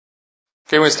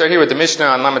Okay, we're going to start here with the Mishnah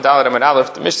on Lamed Aleph Amud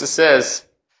Aleph. The Mishnah says,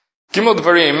 Gimel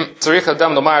Dvarim tzarich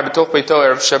adam lomar b'toch beito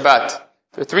erev Shabbat.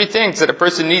 There are three things that a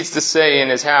person needs to say in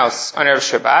his house on erev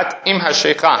Shabbat, im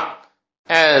hasheicha,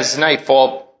 as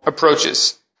nightfall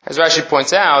approaches. As Rashi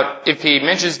points out, if he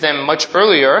mentions them much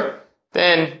earlier,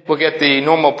 then we'll get the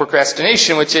normal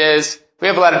procrastination, which is, we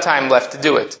have a lot of time left to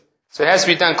do it. So it has to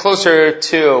be done closer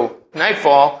to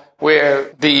nightfall,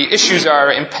 where the issues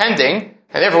are impending,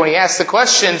 and therefore when he asks the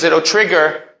questions, it'll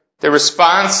trigger the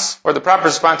response, or the proper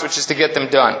response, which is to get them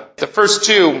done. The first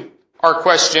two are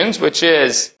questions, which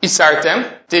is, Isartem,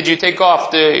 did you take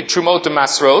off the Trumot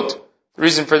Masrot? The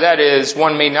reason for that is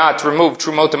one may not remove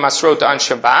Trumot Masrot on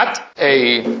Shabbat.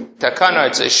 A takana,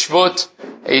 it's a shvut,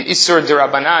 a isur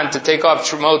derabanan to take off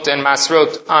Trumot and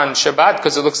Masrot on Shabbat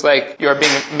because it looks like you are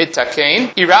being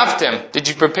mitakein. Iravtem, did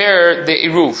you prepare the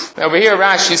Eruv? Now over here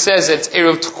Rashi says it's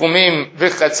Eruv Tchumim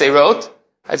v'chatzerot.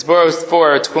 It's both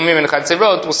for Tchumim and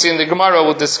Chatzerot. We'll see in the Gemara,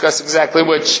 we'll discuss exactly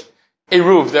which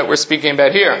Eruv that we're speaking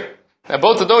about here. Now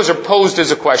both of those are posed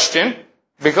as a question,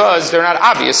 because they're not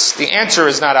obvious. The answer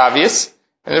is not obvious.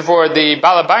 And therefore the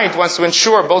Baal HaBayit wants to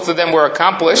ensure both of them were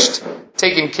accomplished,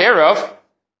 taken care of,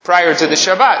 prior to the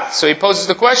Shabbat. So he poses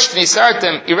the question,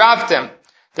 Isartem, Iravtem.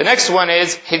 The next one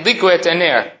is, Hidliku et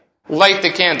Ener. Light the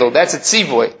candle. That's a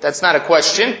tzivoy. That's not a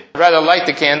question. Rather light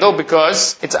the candle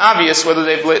because it's obvious whether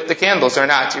they've lit the candles or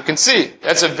not. You can see.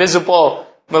 That's a visible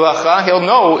melacha. He'll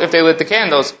know if they lit the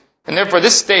candles. And therefore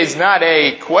this stays not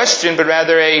a question, but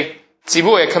rather a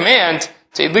tzivoy, a command,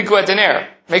 to idliku et ener.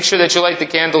 Make sure that you light the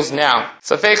candles now.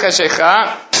 Safek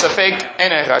hashecha, safek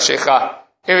enech hashecha.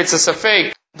 Here it's a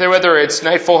safek, whether it's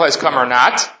nightfall has come or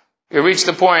not. You reach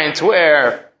the point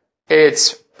where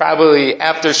it's probably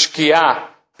after shkia,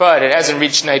 but it hasn't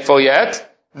reached nightfall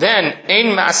yet. Then,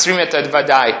 ein masrim et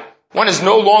advadai. One is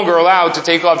no longer allowed to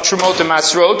take off trumot and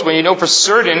masrot when you know for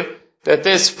certain that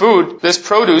this food, this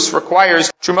produce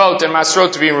requires trumot and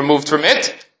masrot to be removed from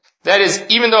it. That is,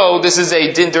 even though this is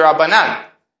a din derabanan,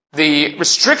 the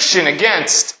restriction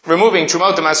against removing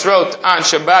Trumot Masrot on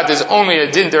Shabbat is only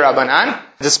a din derabanan.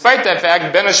 Despite that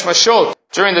fact, Ben Hashmashot,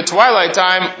 during the twilight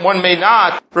time, one may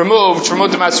not remove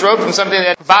Trumot Masrot from something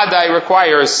that Vadai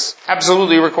requires,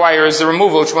 absolutely requires the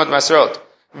removal of Trumot Masrot.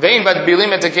 Vein bat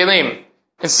bilim et kelim.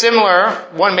 And similar,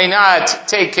 one may not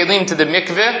take kelim to the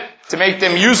mikveh to make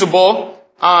them usable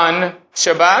on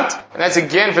Shabbat. And that's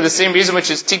again for the same reason, which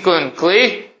is tikkun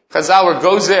kli. Chazal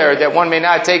goes there that one may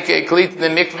not take a kli to the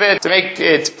mikveh to make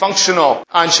it functional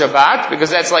on Shabbat, because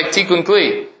that's like tikkun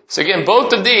kli. So again,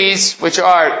 both of these, which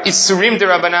are isurim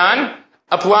derabanan,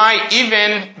 apply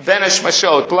even ben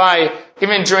hashmashot, apply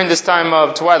even during this time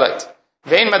of twilight.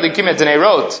 Vein madlikim et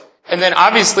nerot. And then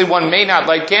obviously one may not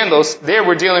light candles. There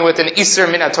we're dealing with an isur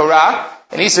min haTorah,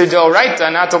 an isur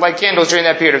deoraita, not to light candles during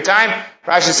that period of time.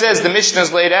 Rashi says the Mishnah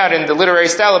is laid out in the literary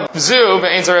style of zu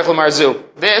ve'ein zarech l'mar zu.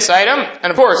 This item,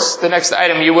 and of course the next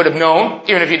item you would have known,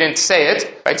 even if you didn't say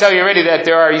it. I tell you already that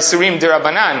there are isurim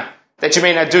derabanan that you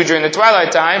may not do during the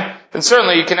twilight time, then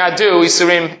certainly you cannot do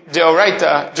isurim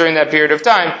deoraita during that period of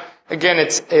time. Again,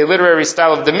 it's a literary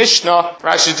style of the Mishnah.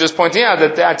 Rashi is just pointing out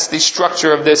that that's the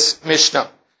structure of this Mishnah.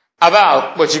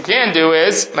 About what you can do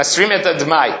is masrim et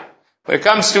admai. When it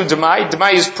comes to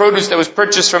demai is produce that was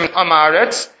purchased from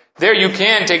Amaretz. There you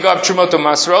can take off Trumot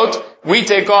Masrot. We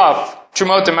take off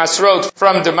Trumot Masrot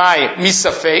from demai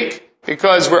misafek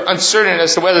because we're uncertain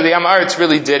as to whether the Amaretz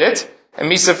really did it.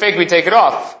 And misafek we take it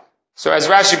off. So as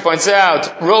Rashi points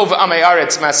out, Rov Amei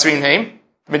Aretz Masrin Heim.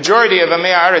 Majority of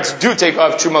Amei Aretz do take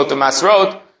off Trumot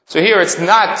Masrot. So here it's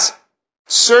not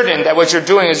certain that what you're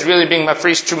doing is really being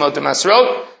mafrish Trumot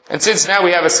Masrot. And since now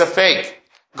we have a safek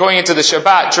going into the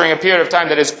Shabbat during a period of time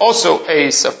that is also a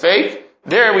safek,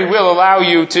 there we will allow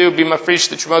you to be mafrish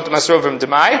the Trumot Masrot from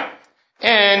demai.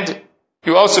 And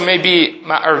you also may be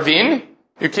ma'arvin.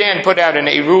 You can put out an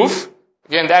eruv.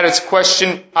 Again, that is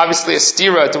question, obviously a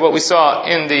stira to what we saw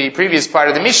in the previous part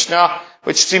of the Mishnah,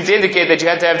 which seemed to indicate that you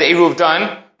had to have the eruv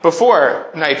done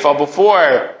before nightfall,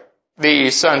 before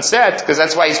the sun set, because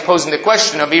that's why he's posing the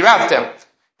question of iravtem.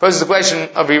 Poses the question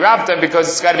of iravtem because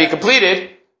it's got to be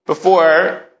completed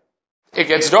before it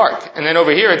gets dark. And then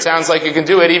over here it sounds like you can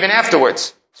do it even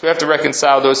afterwards. So we have to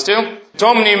reconcile those two.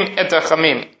 Tomnim et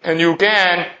achamim. And you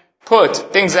can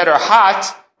put things that are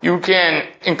hot, you can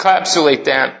encapsulate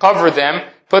them, cover them,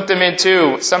 put them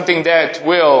into something that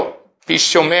will be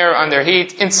shomer on their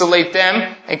heat, insulate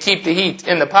them, and keep the heat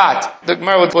in the pot. The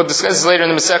Gemara will discuss this later in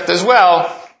the Masechta as well,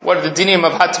 what the dinim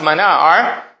of hatmana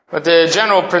are. But the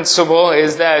general principle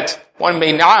is that one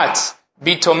may not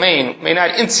be tomein, may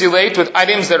not insulate with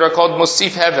items that are called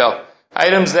mosif hevel,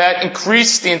 items that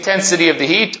increase the intensity of the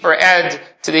heat or add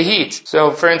to the heat.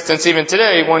 So, for instance, even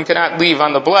today, one cannot leave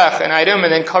on the blech an item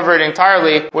and then cover it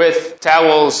entirely with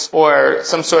towels or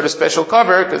some sort of special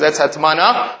cover, because that's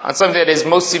hatmana, on something that is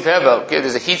mosif hevel. Okay,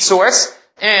 there's a heat source,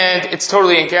 and it's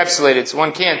totally encapsulated, so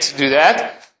one can't do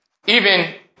that,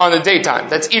 even on the daytime.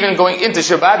 That's even going into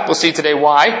Shabbat. We'll see today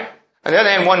why. On the other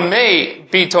hand, one may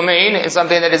be tomein in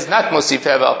something that is not mosif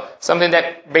hevel, something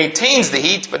that maintains the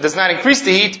heat but does not increase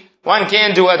the heat. One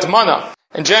can do atmana.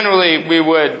 And generally, we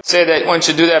would say that one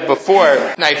should do that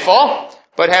before nightfall,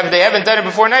 but if they haven't done it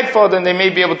before nightfall, then they may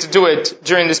be able to do it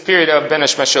during this period of Ben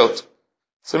Hashmashot.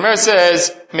 So Mer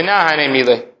says, Minahane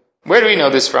Mile. Where do we know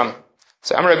this from?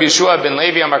 So Amar Rabbi Yeshua ben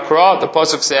Levi Amar Kra, the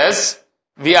pasuk says,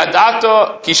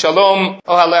 V'adato ki shalom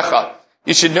ohalecha.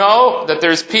 You should know that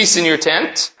there is peace in your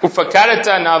tent.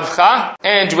 Ufakareta navcha.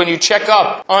 And when you check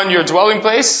up on your dwelling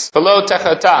place, below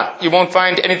techata, you won't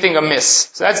find anything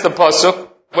amiss. So that's the pasuk.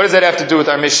 What does that have to do with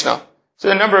our Mishnah? So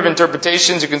there are a number of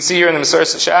interpretations you can see here in the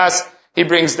Masoras Shas. He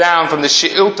brings down from the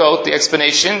She'iltot the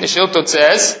explanation. The She'iltot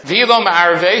says, V'lo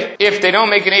ma'arve, if they don't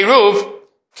make an eruv,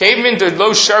 kevin to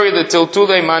lo shari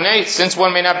l'tiltule mane, since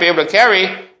one may not be able to carry,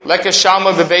 like a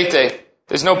shalma bebeite.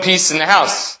 There's no peace in the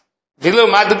house.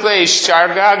 V'lo madukle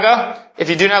shargaga, if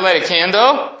you do not light a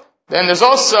candle, then there's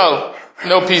also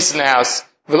no peace in the house.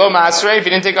 V'lo ma'asrei, if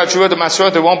you didn't take out trua to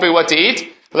masrot, there won't be what to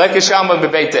eat, like a shalma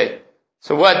bebeite.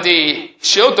 So what the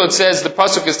Shiltot says, the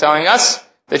pasuk is telling us,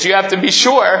 that you have to be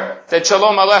sure that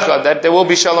shalom alecha, that there will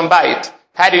be shalom bayit.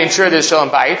 How do you ensure there's shalom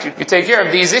bayit? You take care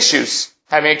of these issues.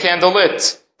 Having a candle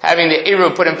lit, having the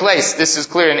eruv put in place. This is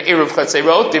clear in eruv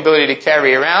chatzerot, the ability to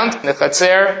carry around in the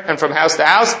chatzer and from house to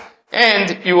house.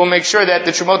 And you will make sure that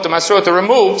the trumot masrot are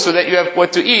removed so that you have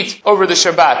what to eat over the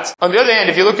Shabbat. On the other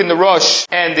hand, if you look in the Rosh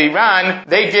and the Ran,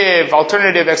 they give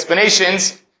alternative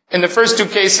explanations. In the first two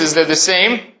cases, they're the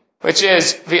same, which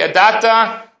is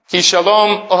V'adata ki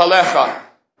shalom ohalecha.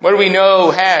 What do we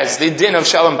know has the din of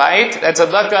shalom bayit? That's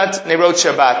adlakat nerot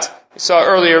Shabbat. We saw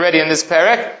earlier already in this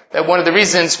parak that one of the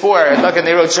reasons for adlakat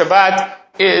nerot Shabbat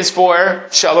is for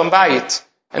shalom bayit.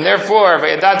 And therefore,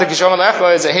 V'adata ki shalom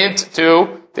ohalecha is a hint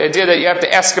to the idea that you have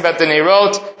to ask about the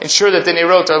nerot, ensure that the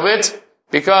nerot are lit,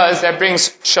 because that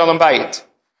brings shalom bayit.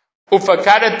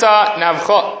 Ufakareta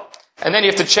navcho. And then you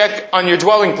have to check on your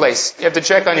dwelling place. You have to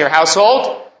check on your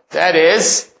household. That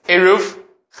is eruv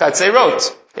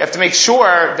chatzerot. You have to make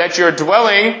sure that your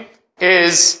dwelling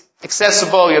is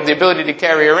accessible, you have the ability to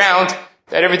carry around,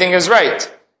 that everything is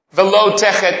right. Velo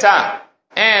techeta.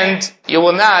 And you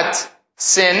will not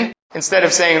sin. Instead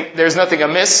of saying there's nothing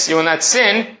amiss, you will not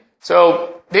sin.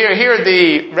 So here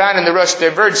the Ran and the Rosh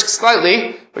diverge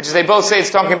slightly, which is they both say it's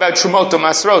talking about trumot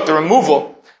masrot, the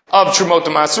removal of trumot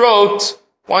masrot.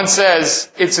 One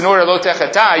says it's in order lo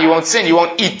techeta, you won't sin, you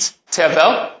won't eat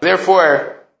tevel.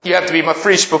 Therefore, you have to be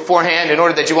mafresh beforehand in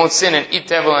order that you won't sin and eat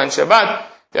tevel on Shabbat.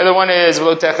 The other one is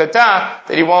lo techeta,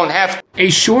 that you won't have a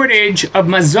shortage of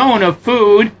mazon, of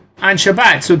food, on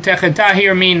Shabbat. So techeta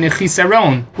here means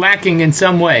chisaron, lacking in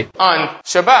some way on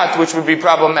Shabbat, which would be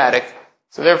problematic.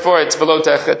 So therefore, it's below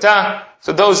techeta.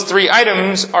 So those three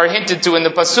items are hinted to in the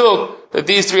pasuk, that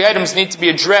these three items need to be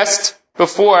addressed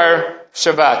before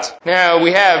Shabbat. Now,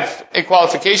 we have a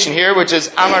qualification here, which is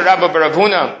Amar Rabba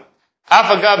Baravuna.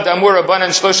 Afagav damur abanan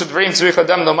shloshet dvarim tzrich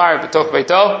adam lomar b'toch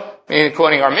beito, meaning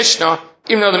quoting our Mishnah.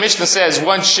 Even though the Mishnah says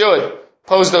one should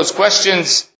pose those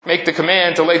questions, make the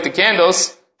command to light the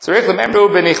candles, tzrich lememru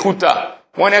b'nichuta.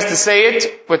 One has to say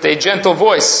it with a gentle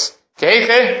voice.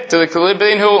 Keiche to the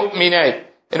kalibinhu minei.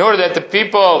 In order that the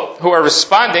people who are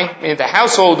responding, meaning the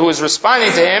household who is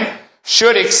responding to him,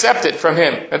 should accept it from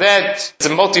him. Now that is a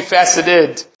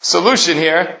multifaceted solution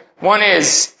here. One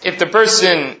is, if the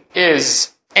person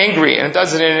is angry and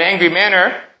does it in an angry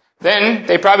manner, then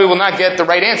they probably will not get the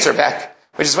right answer back.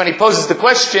 Which is when he poses the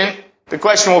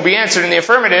question will be answered in the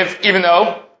affirmative, even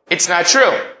though it's not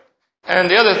true.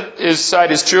 And the other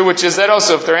side is true, which is that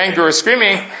also if they're angry or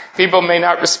screaming, people may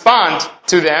not respond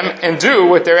to them and do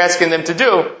what they're asking them to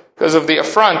do because of the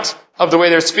affront of the way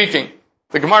they're speaking.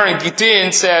 The Gemara in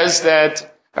Gittin says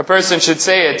that a person should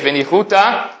say it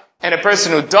b'nichuta, and a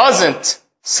person who doesn't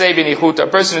say b'nichuta, a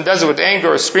person who does it with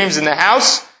anger or screams in the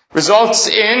house, results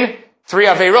in 3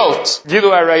 averot: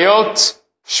 gilu arayot,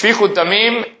 shvichut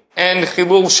damim, and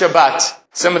chilul Shabbat.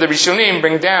 Some of the Rishonim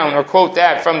bring down or quote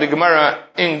that from the Gemara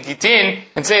in Gittin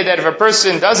and say that if a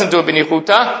person doesn't do a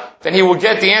b'nichuta, then he will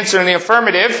get the answer in the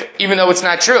affirmative, even though it's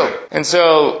not true. And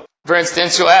so, for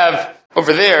instance, you'll have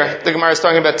over there, the Gemara is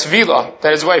talking about Tvila,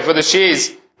 that his wife, whether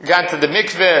she's gone to the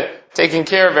mikveh, taking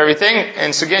care of everything,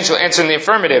 and so again she'll answer in the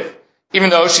affirmative, even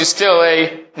though she's still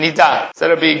a nidah. So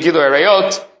that'll be Gilu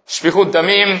Arayot, Shvichut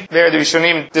Damim. There the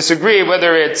Rishonim disagree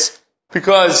whether it's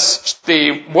because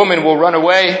the woman will run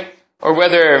away, or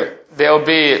whether there'll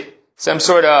be some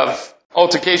sort of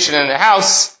altercation in the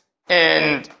house,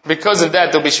 and because of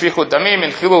that there'll be shvichut damim,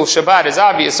 and chilul Shabbat is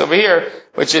obvious over here,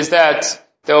 which is that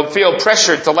they'll feel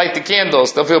pressure to light the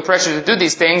candles, they'll feel pressure to do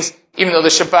these things, even though the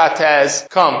Shabbat has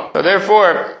come. So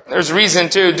therefore, there's reason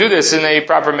to do this in a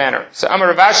proper manner. So Amar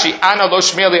Rav Ashi, Ana lo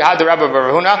shmieli had Rabba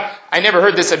bar Huna. I never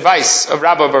heard this advice of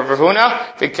Rabba bar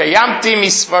Huna. V'kayamti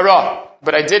misvara.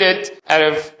 But I did it out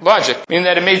of logic, meaning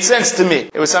that it made sense to me.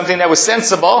 It was something that was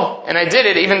sensible, and I did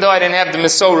it even though I didn't have the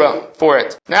Mesorah for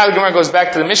it. Now the Gemara goes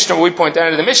back to the Mishnah, where we point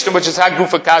out in the Mishnah, which is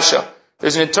Hagufa Kasha.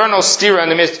 There's an internal stira in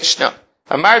the Mishnah.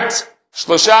 Amart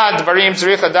Shlosha Dvarim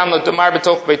Tzarich Adam L'Tomar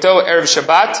B'toch Beito Erev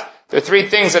Shabbat. There are three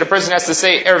things that a person has to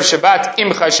say Erev Shabbat, Im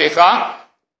Chashecha,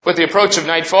 with the approach of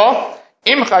nightfall.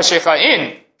 Im Chashecha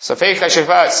in, Safek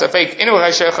Chashecha, Safek Inu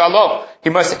Chashecha lo.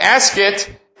 He must ask it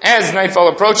as nightfall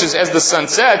approaches, as the sun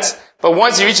sets, but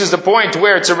once he reaches the point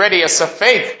where it's already a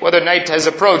safek, whether night has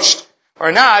approached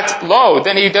or not, lo,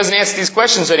 then he doesn't ask these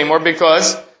questions anymore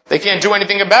because they can't do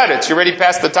anything about it. You're already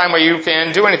past the time where you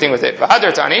can do anything with it.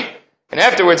 V'hadar tani, and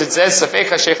afterwards it says, Safek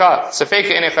Chashecha, Safek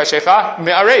Inu Chashecha,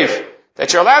 me'arev.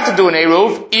 That you're allowed to do an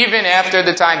eruv even after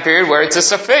the time period where it's a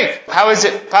safek. How is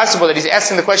it possible that he's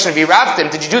asking the question of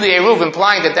Iravtim, did you do the eruv,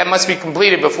 implying that must be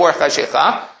completed before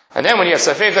Chashecha? And then when you have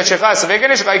safek Chashecha, safek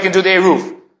Neshcha, you can do the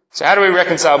eruv. So how do we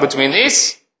reconcile between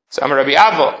these? So Amar Rabbi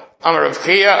Avo, Amar Rav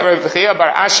Chia,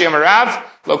 Bar Ashi, Amar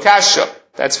Rav, Lo Kasha.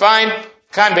 That's fine.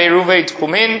 Kan be'eruvei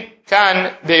tchumin,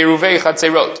 kan be'eruvei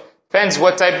chatzerot. Depends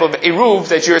what type of eruv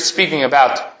that you're speaking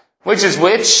about. Which is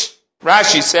which?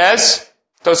 Rashi says,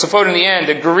 Tosafot in the end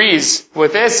agrees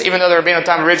with this, even though the Rabbeinu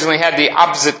Tam originally had the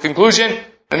opposite conclusion.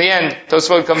 In the end,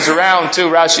 Tosafot comes around to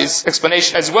Rashi's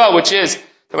explanation as well, which is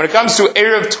that when it comes to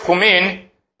Erev Tchumin,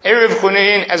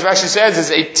 as Rashi says, is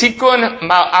a Tikkun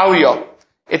Ma'alyo.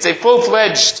 It's a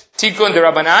full-fledged Tikkun de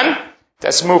Rabbanan.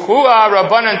 Tasmuchua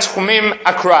Rabbanan Tchumim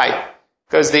Akrai.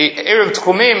 Because the Erev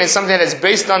Tchumim is something that is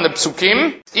based on the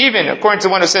Psukim. Even according to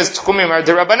one who says Tchumim are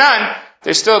de Rabbanan,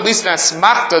 there's still at least an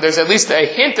asmachta, there's at least a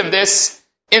hint of this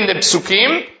in the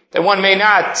Psukim, that one may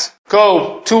not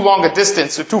go too long a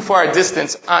distance or too far a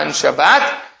distance on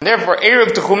Shabbat. Therefore, Erev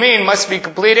Tchumin must be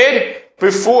completed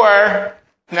before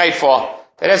nightfall.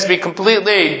 That has to be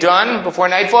completely done before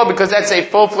nightfall because that's a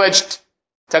full-fledged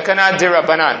Takana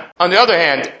Dirabanan. On the other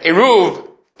hand, Eruv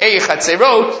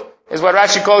Chatzerot is what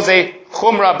Rashi calls a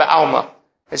Chumra Ba'alma.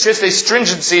 It's just a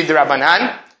stringency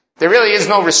Dirabanan. There really is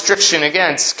no restriction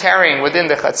against carrying within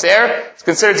the Chatzer. It's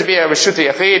considered to be a Reshut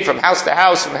Yachid from house to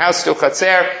house, from house to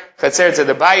Chatzer, Chatzer to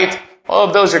the Bayit. All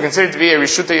of those are considered to be a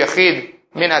Reshut Yachid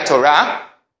min HaTorah.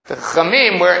 The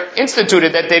Chamim were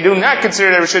instituted that they do not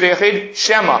consider it a Reshut Yachid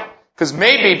Shema. Because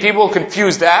maybe people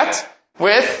confuse that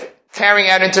with carrying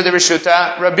out into the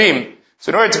Reshuta Rabim.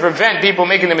 So in order to prevent people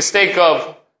making the mistake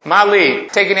of Mali,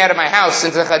 taking out of my house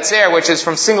into the Chatzer, which is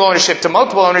from single ownership to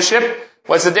multiple ownership,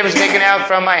 what's the difference taken out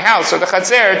from my house or the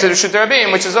Chatzer to the Reshuta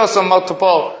Rabim, which is also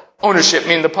multiple ownership,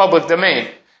 meaning the public domain.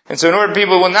 And so in order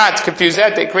people will not confuse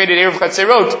that, they created Erev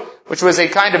Chatzerot, which was a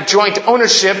kind of joint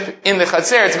ownership in the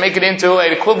Chatzer to make it into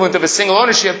an equivalent of a single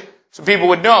ownership, so people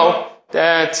would know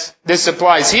that this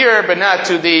applies here, but not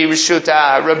to the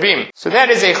Reshuta Rabim. So that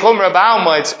is a Chumra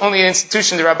Ba'alma. It's only an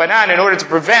institution of Rabbanan in order to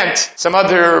prevent some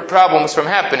other problems from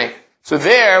happening. So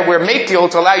there, we're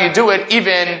Mekil to allow you to do it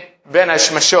even Ben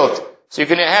Hashmashot. So you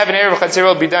can have an Erev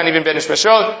Chatzerot be done even Ben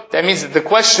Hashmashot. That means that the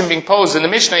question being posed in the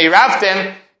Mishnah,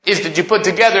 Iravtem, is did you put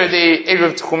together the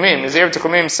Erev Tchumim? Is Erev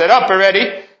Tchumim set up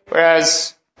already?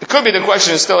 Whereas, it could be the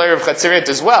question is still Erev Chatzeret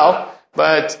as well.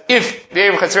 But if the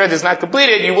Erev Chatzeret is not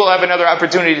completed, you will have another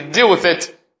opportunity to deal with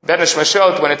it, Ben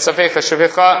Hashmashot, when it's Safek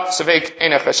HaShavecha, Safek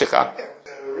Ein HaShavecha.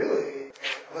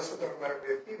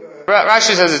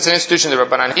 Rashi says it's an institution of the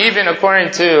Rabbanan. Even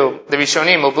according to the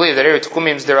Rishonim who believe that Erev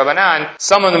Tchumim is the Rabbanan,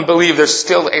 some of them believe there's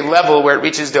still a level where it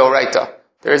reaches the Oraita.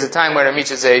 There is a time where it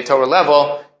reaches a Torah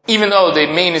level, even though the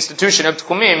main institution of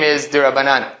Tchumim is the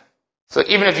Rabbanan. So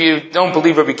even if you don't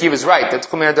believe Rabbi Kiva is right, that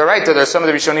Tchumim are the Oraita, there are some of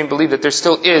the Rishonim believe that there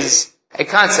still is a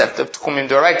concept of Tchumim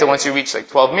D'Oraita once you reach like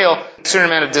 12 mil, a certain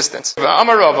amount of distance.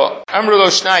 Amar Rava, Amru lo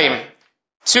Shnayim.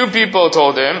 Two people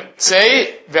told him,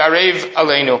 say, Ve'arev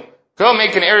aleinu. Go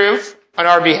make an eruv on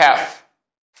our behalf.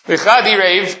 V'chadi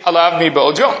reiv alav mi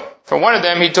ba'ol yom. For one of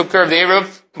them, he took care of the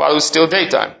eruv while it was still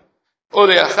daytime.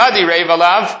 U'le'achadi reiv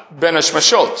alav ben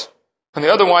hashmashot. On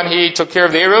the other one, he took care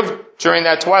of the eruv during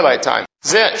that twilight time.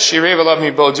 Zeh shireiv alav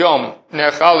mi ba'ol yom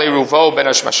ne'achal eruvo ben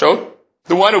hashmashot.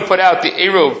 The one who put out the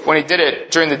eruv when he did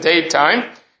it during the daytime,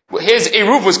 his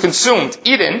eruv was consumed,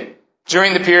 eaten,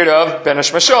 during the period of ben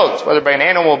hashmashot, whether by an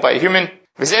animal or by a human.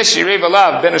 And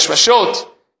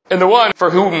the one for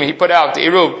whom he put out the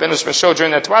Eruv, Ben Mashot,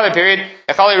 during that twilight period,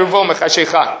 his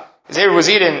Eruv was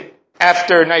eaten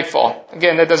after nightfall.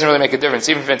 Again, that doesn't really make a difference.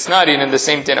 Even if it's not eaten, the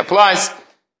same thing applies,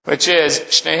 which is,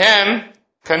 Shnehem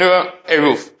Kanu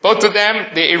Eruv. Both of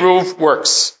them, the Eruv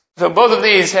works. So both of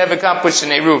these have accomplished an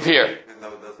Eruv here.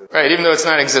 Right, even though it's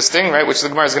not existing, right, which the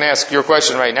Gemara is going to ask your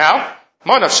question right now.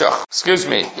 Excuse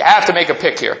me, you have to make a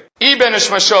pick here. If Ben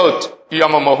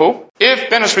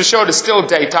Mashot is still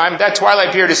daytime, that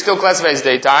twilight period is still classified as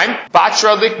daytime,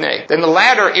 Batra Likne, then the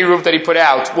latter Eruv that he put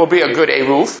out will be a good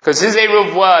Eruv, because his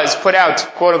Eruv was put out,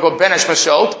 quote unquote, Ben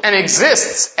Mashot, and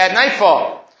exists at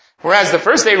nightfall. Whereas the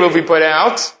first Eruv he put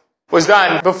out was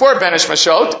done before Ben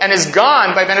Mashot, and is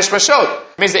gone by Ben Mashot.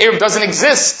 It means the Eruv doesn't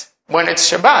exist when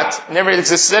it's Shabbat. It never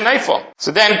exists at nightfall.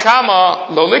 So then, Kama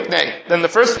lo likne, then the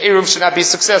first Eruv should not be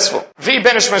successful. Vi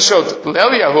Ben Mashot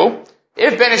l'Eliyahu,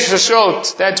 if Ben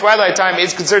Mashot, that twilight time,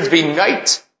 is considered to be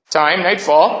night time,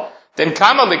 nightfall, then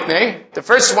Kama likne, the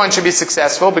first one should be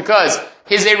successful because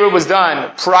his Eruv was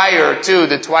done prior to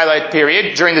the twilight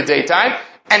period, during the daytime,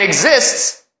 and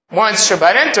exists once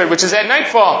Shabbat entered, which is at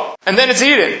nightfall. And then it's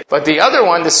eaten. But the other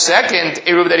one, the second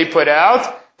Eruv that he put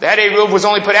out, that Eruv was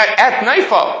only put out at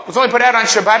nightfall. It was only put out on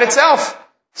Shabbat itself.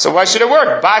 So why should it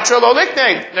work? Batra lo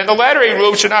likne. Then the latter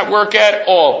Eruv should not work at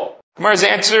all. Gemara's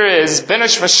answer is, Ben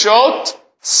Mashot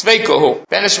sveikohu.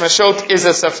 Ben Mashot is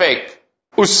a safek.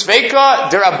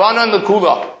 Usveika derabanan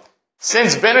l'kula.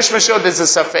 Since Ben Mashot is a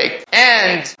safek,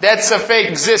 and that safek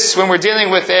exists when we're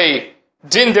dealing with a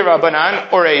din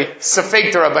derabanan, or a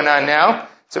safek derabanan now.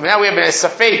 So now we have a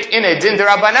safek in a din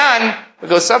derabanan, we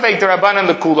go safek derabanan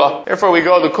l'kula. Therefore we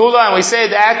go l'kula and we say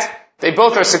that they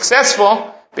both are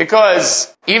successful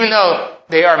because even though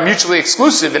they are mutually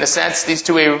exclusive in a sense, these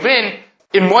two Eruvin,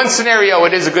 in one scenario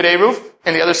it is a good Eruv,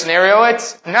 in the other scenario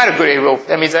it's not a good Eruv.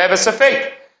 That means I have a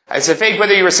safek. I have a safek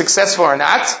whether you were successful or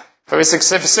not. For a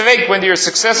safek whether you're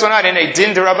successful or not in a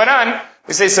din derabanan,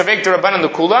 we say safek derabanan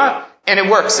l'kula, and it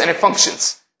works and it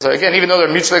functions. So again, even though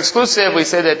they're mutually exclusive, we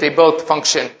say that they both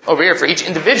function. Over here, for each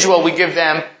individual, we give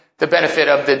them the benefit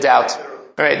of the doubt.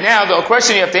 Alright, now the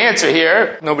question you have to answer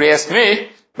here, nobody asked me,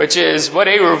 which is, what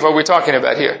Eruv are we talking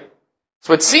about here?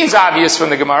 So it seems obvious from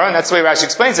the Gemara, and that's the way Rashi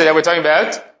explains it, that we're talking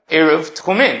about Eruv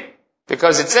Tchumin.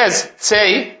 Because it says,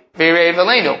 Tzei V'Erev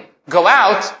Aleinu. Go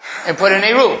out and put an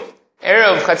Eruv.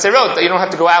 Eruv Chatzerot, you don't have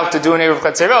to go out to do an Eruv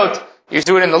Chatzerot, you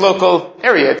do it in the local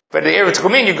area. But the Eruv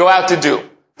Tchumin you go out to do.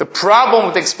 The problem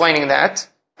with explaining that,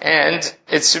 and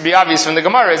it should be obvious from the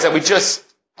Gemara, is that we just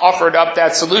offered up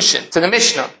that solution to the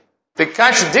Mishnah. The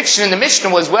contradiction in the Mishnah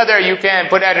was whether you can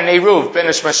put out an Eruv, Ben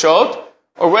Mashot,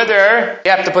 or whether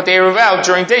you have to put the Eruv out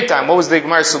during daytime. What was the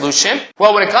Gemara's solution?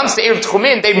 Well, when it comes to Eruv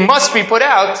Tchumin, they must be put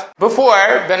out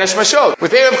before Ben Mashot.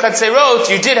 With Eruv Chatzerot,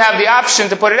 you did have the option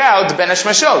to put it out, Ben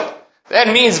Mashot. That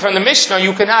means from the Mishnah,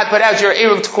 you cannot put out your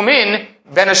Eruv Tchumin,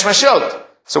 Ben Mashot.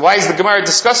 So why is the Gemara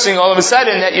discussing all of a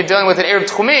sudden that you're dealing with an Eruv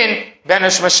Tchumin, Ben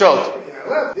Mashot?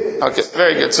 Okay,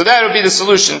 very good. So that would be the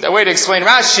solution. The way to explain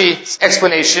Rashi's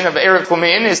explanation of Eruv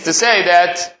Tchumin is to say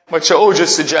that, what Shaul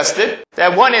just suggested,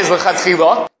 that one is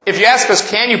l'chatchila. If you ask us,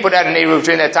 can you put out an Eruv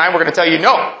during that time, we're going to tell you,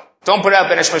 no, don't put out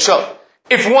Ben Mashot.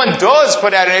 If one does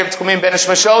put out an Eruv Tchumin, Ben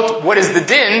Mashot, what is the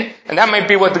din? And that might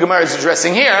be what the Gemara is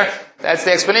addressing here. That's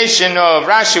the explanation of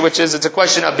Rashi, which is, it's a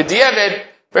question of b'diavad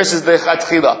versus the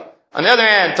chatchila. On the other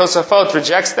hand, Tosafot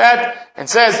rejects that and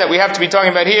says that we have to be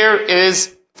talking about here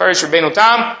is Farish Rabbeinu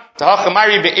Tam,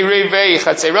 Tahachamari be'irevei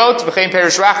chatzerot, v'chein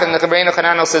perish rach, and the Rabbeinu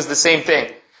Hananel says the same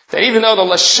thing. That even though the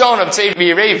Lashon of Tzei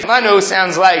be'irev manu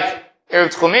sounds like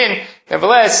Eruv Tchumin,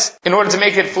 nevertheless, in order to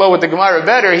make it flow with the Gemara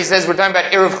better, he says we're talking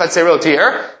about Eruv Chatzerot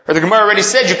here, where the Gemara already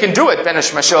said you can do it, Ben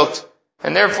Mashot.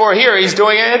 And therefore here he's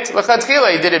doing it,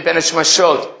 L'chatchila, he did it Ben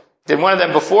Mashot. Did one of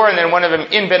them before and then one of them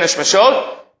in Ben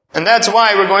Mashot. And that's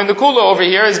why we're going to Kula over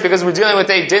here, is because we're dealing with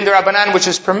a din derabanan which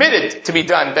is permitted to be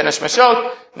done, Ben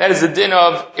Mashot, and that is the din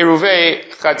of Eruvei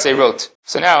Chatzerot.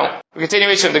 So now, the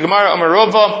continuation of the Gemara, Amar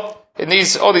Rava. In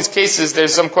all these cases,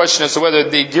 there's some question as to whether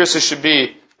the Girsa should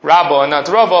be Rabba or not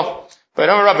Rava. But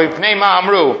Amar Rabba, Pnei Ma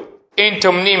Amru, Ein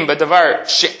Tomnim B'davar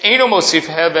She'eino Mosif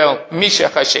Hevel Misha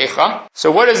Chashecha.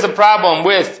 So what is the problem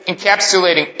with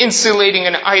insulating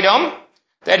an item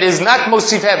that is not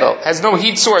Mosif Hevel, has no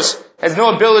heat source, has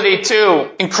no ability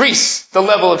to increase the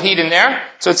level of heat in there,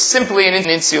 so it's simply an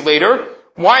insulator?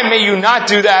 Why may you not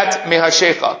do that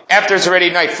mehashecha, after it's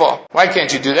already nightfall? Why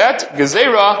can't you do that?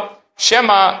 Gezerah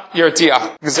Shema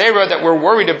Yertiach. Gezerah, that we're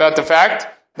worried about the fact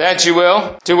that you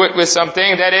will do it with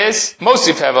something that is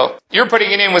Mosif Hevel. You're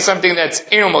putting it in with something that's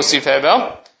Eno Mosif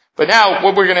Hevel, but now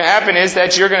what we're going to happen is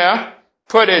that you're going to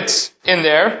put it in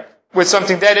there with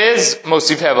something that is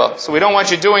Mosif Hevel. So we don't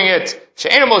want you doing it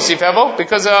She'ena Mosif Hevel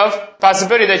because of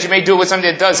possibility that you may do it with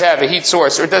something that does have a heat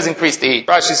source or it does increase the heat.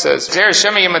 Rashi says,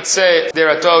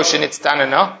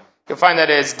 you'll find that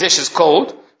his dish is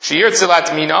cold.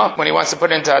 When he wants to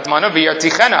put it into Atmana,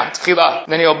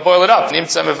 then he'll boil it up. Then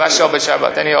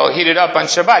he'll heat it up on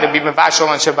Shabbat. It'll be mevashal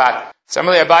on Shabbat.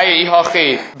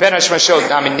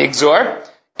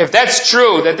 If that's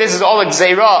true, that this is all a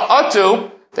gzeira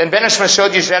atu, then ben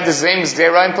hashmashot, you should have the same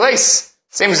gzeira in place.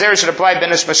 Same gzeira should apply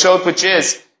ben hashmashot, which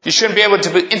is, you shouldn't be able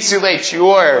to insulate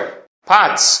your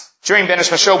pots during ben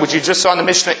hashmashot, which you just saw in the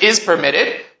Mishnah is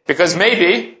permitted, because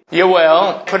maybe you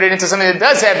will put it into something that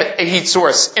does have a heat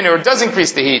source in it, or does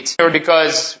increase the heat, or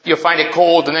because you'll find it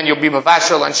cold and then you'll be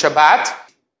mavashal on Shabbat.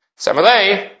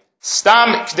 Samalei,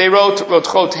 stam k'derot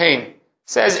rotchot hein.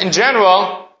 Says, in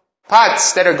general,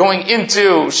 pots that are going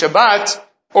into Shabbat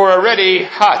are already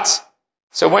hot.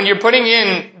 So when you're putting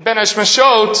in ben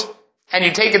hashmashot and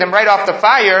you're taking them right off the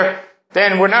fire,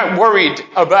 then we're not worried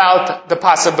about the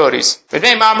possibilities.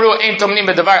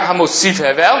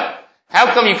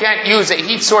 How come you can't use a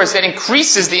heat source that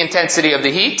increases the intensity of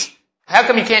the heat? How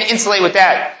come you can't insulate with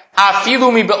that?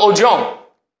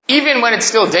 Even when it's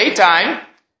still daytime,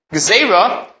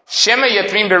 gzeira shema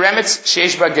yatrim beremetz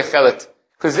sheish ba gechelet.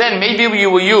 Because then maybe you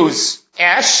will use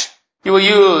ash, you will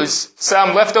use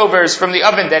some leftovers from the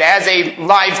oven that has a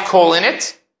live coal in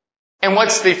it. And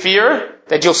what's the fear?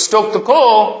 That you'll stoke the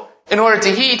coal in order to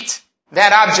heat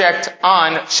that object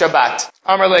on Shabbat.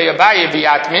 Amar le Abaye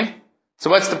v'yatmin. So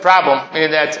what's the problem?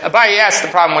 Meaning that Abaye asked the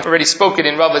problem, which already spoken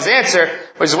in Rava's answer,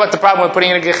 which is what the problem with putting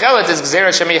in a gechelet is gzeira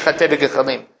shemei yechateh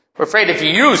b'gechalim. We're afraid if you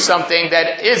use something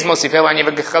that is mosif hevel and you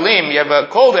have a gechalim, you have a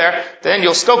coal there, then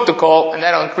you'll stoke the coal and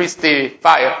that'll increase the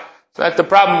fire. So that's the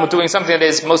problem with doing something that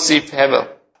is mosif hevel.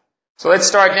 So let's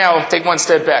start now and take one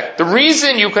step back. The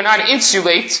reason you cannot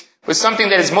insulate with something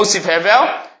that is mosif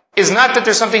hevel is not that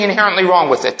there's something inherently wrong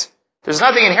with it. There's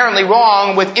nothing inherently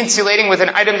wrong with insulating with an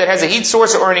item that has a heat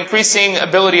source or an increasing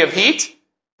ability of heat,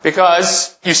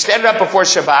 because you set it up before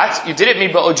Shabbat, you did it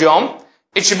mi'ba'od yom,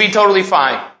 it should be totally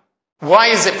fine. Why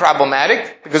is it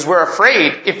problematic? Because we're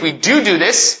afraid if we do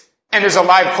this, and there's a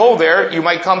live coal there, you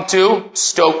might come to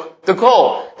stoke the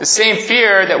coal. The same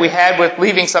fear that we had with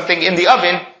leaving something in the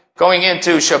oven going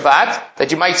into Shabbat,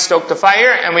 that you might stoke the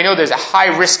fire, and we know there's a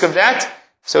high risk of that.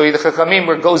 So the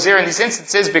Chachamim goes there in these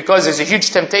instances because there's a huge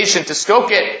temptation to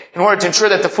stoke it in order to ensure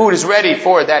that the food is ready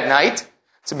for that night.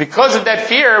 So because of that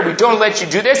fear, we don't let you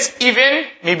do this, even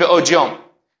mi'ba'od yom.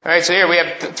 Alright, so here we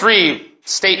have three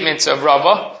statements of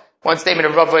Rava. One statement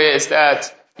of Rava is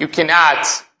that you cannot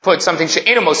put something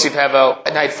she'ena mosif hevel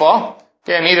at nightfall.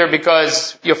 Again, either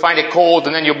because you'll find it cold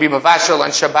and then you'll be mavashal on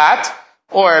Shabbat,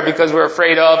 or because we're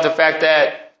afraid of the fact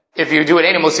that if you do it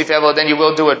she'ena mosif hevel, then you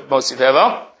will do it mosif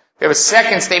hevel. We have a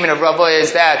second statement of Rava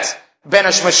is that ben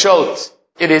hashmashot,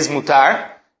 it is mutar.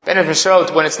 Ben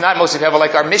hashmashot, when it's not mosif hevel,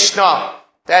 like our Mishnah,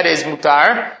 that is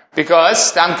mutar, because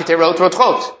stam k'terot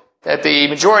rotchot, that the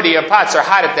majority of pots are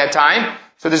hot at that time.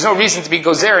 So there's no reason to be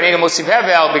gozer and she'ena mosif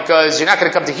hevel, because you're not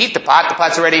going to come to heat the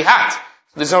pot's already hot.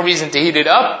 So there's no reason to heat it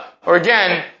up. Or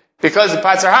again, because the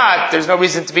pots are hot, there's no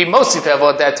reason to be mosif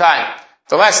hevel at that time.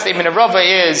 The last statement of Rava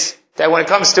is that when it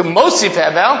comes to mosif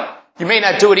hevel, you may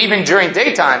not do it even during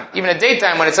daytime. Even at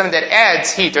daytime, when it's something that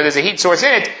adds heat, or there's a heat source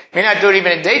in it, you may not do it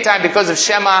even at daytime because of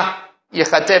shema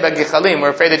yechateh b'gechalim. We're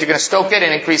afraid that you're going to stoke it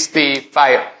and increase the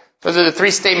fire. Those are the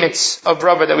three statements of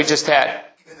Rava that we just had.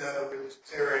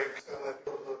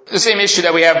 The same issue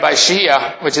that we have by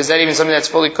Shia, which is that even something that's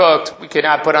fully cooked, we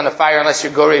cannot put on the fire unless you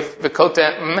gorif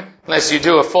v'kotem, unless you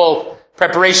do a full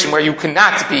preparation where you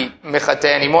cannot be mechateh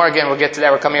anymore. Again, we'll get to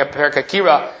that. We're coming up Perek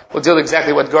Akira. We'll deal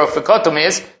exactly what gorif v'kotem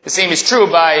is. The same is true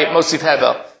by mosif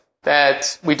hevel,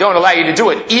 that we don't allow you to do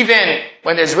it, even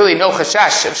when there's really no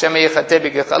chashash of shema yechateh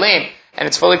b'gechalim, and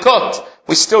it's fully cooked.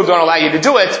 We still don't allow you to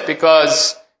do it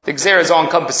because the gzeira is all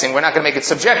encompassing. We're not going to make it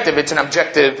subjective. It's an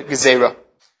objective gzeira.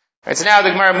 Right, so now the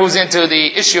Gemara moves into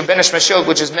the issue of ben hashmashot,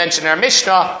 which is mentioned in our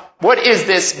Mishnah. What is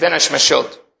this ben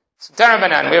hashmashot? So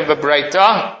Tanabanan, we have a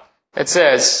Braita that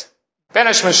says, ben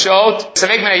hashmashot,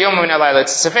 safek min hayom min halayla.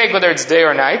 It's safek whether it's day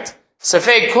or night.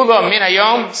 Safek kula min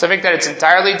hayom, safek that it's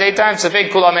entirely daytime. Safek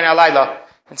kula min halayla.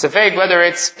 And safek whether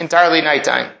it's entirely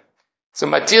nighttime. So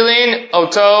matilin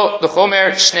oto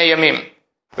l'chomer shnei yamim.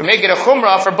 We make it a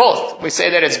chumrah for both. We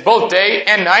say that it's both day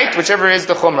and night, whichever is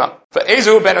the chumrah. But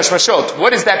ezu ben hashmashot,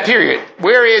 what is that period?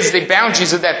 Where is the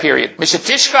boundaries of that period?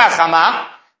 Mishetishka chama,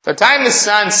 the time the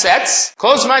sun sets,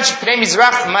 kozman shpnei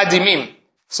mizrach madimim.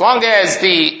 As long as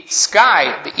the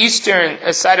sky, the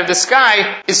eastern side of the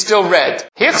sky, is still red.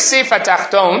 Hichsif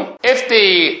hatachton, if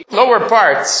the lower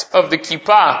parts of the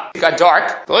kippah got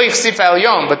dark, lo hichsif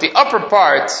elyon, but the upper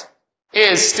part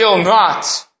is still not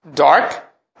dark,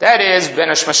 that is ben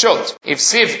hashmashot. If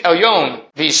sif elyon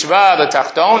v'ishva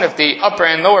l'tachton, if the upper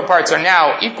and lower parts are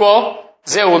now equal,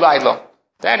 zeu lailo.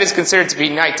 That is considered to be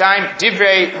nighttime.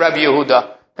 Divrei Rabbi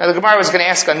Yehuda. Now the Gemara was going to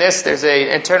ask on this. There's an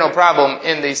internal problem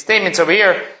in the statements over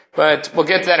here, but we'll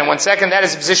get to that in 1 second. That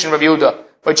is the position of Rabbi Yehuda.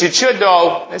 What you should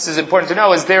know, this is important to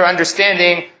know, is their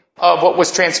understanding of what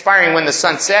was transpiring when the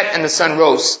sun set and the sun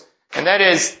rose. And that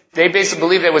is, they basically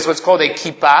believe there was what's called a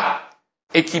kippah.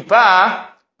 A kippah,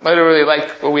 literally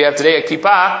like what we have today, a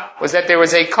kippah, was that there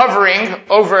was a covering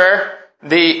over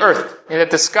the earth. And that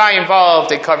the sky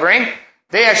involved a covering.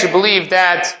 They actually believed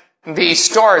that the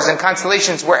stars and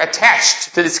constellations were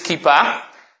attached to this kippah,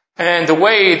 and the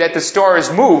way that the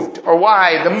stars moved, or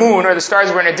why the moon or the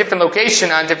stars were in a different location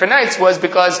on different nights, was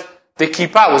because the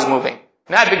kippah was moving.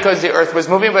 Not because the earth was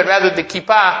moving, but rather the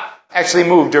kippah actually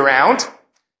moved around.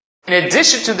 In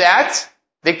addition to that,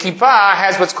 the kippah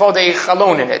has what's called a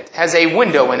chalon in it, has a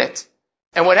window in it.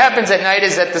 And what happens at night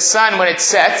is that the sun, when it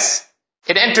sets,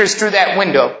 it enters through that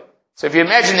window. So if you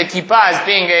imagine the kippah as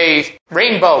being a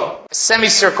rainbow, a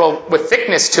semicircle with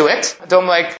thickness to it, a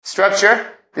dome-like structure,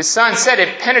 the sun set,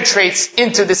 it penetrates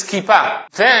into this kippah.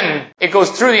 Then it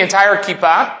goes through the entire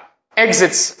kippah,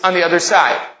 exits on the other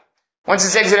side. Once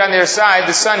it's exited on the other side,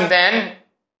 the sun then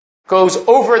goes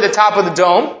over the top of the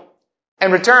dome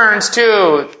and returns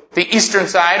to the eastern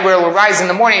side, where it will rise in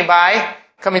the morning by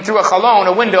coming through a chalon,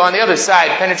 a window on the other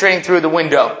side, penetrating through the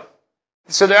window.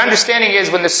 So their understanding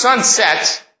is when the sun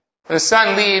sets, when the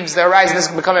sun leaves the horizon, this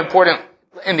will become important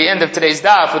in the end of today's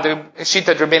daf with the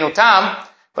Shita Rabbeinu Tam,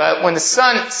 but when the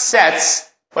sun sets,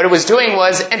 what it was doing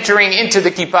was entering into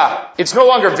the kippah. It's no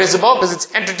longer visible because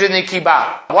it's entered in the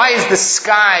kippah. Why is the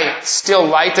sky still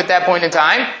light at that point in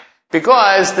time?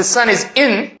 Because the sun is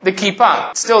in the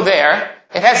kippah. It's still there.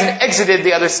 It hasn't exited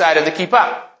the other side of the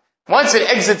kippah. Once it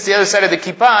exits the other side of the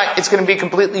kippah, it's going to be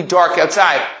completely dark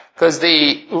outside because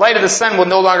the light of the sun will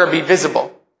no longer be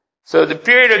visible. So the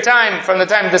period of time from the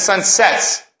time the sun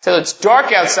sets till it's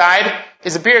dark outside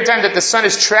is a period of time that the sun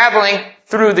is traveling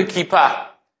through the kippah.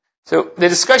 So the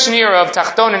discussion here of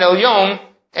Tachton and Elyon,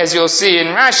 as you'll see in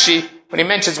Rashi, when he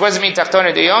mentions what does it mean Tachton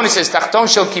and Elyon, he says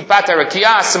Tachton shel kippah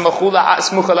rakia smuchal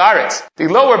haaretz. The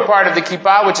lower part of the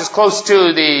kippah, which is close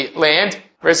to the land,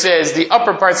 versus the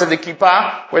upper parts of the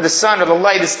kippah, where the sun or the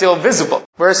light is still visible.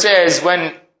 Versus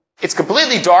when it's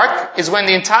completely dark, is when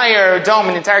the entire dome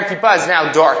and the entire kippah is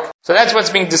now dark. So that's what's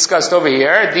being discussed over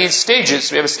here. These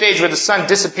stages. We have a stage where the sun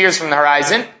disappears from the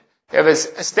horizon. We have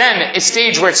then a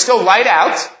stage where it's still light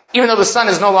out, even though the sun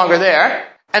is no longer there.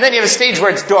 And then you have a stage where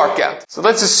it's dark out. So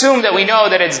let's assume that we know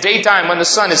that it's daytime when the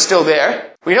sun is still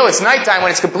there. We know it's nighttime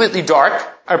when it's completely dark.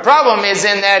 Our problem is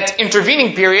in that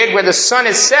intervening period where the sun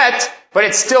is set, but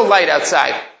it's still light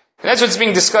outside. And that's what's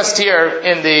being discussed here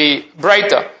in the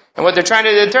Braita. And what they're trying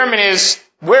to determine is,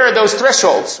 where are those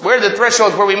thresholds? Where are the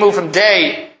thresholds where we move from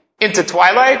day into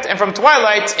twilight, and from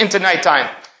twilight into nighttime?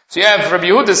 So you have Rabbi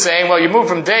Yehuda saying, well, you move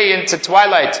from day into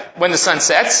twilight when the sun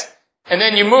sets, and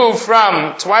then you move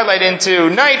from twilight into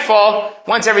nightfall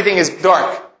once everything is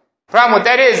dark. The problem with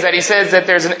that is that he says that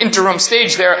there's an interim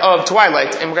stage there of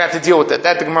twilight, and we're going to have to deal with it.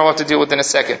 That the Gemara will have to deal with in a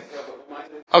second.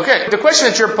 Okay, the question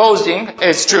that you're posing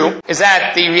is true, is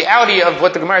that the reality of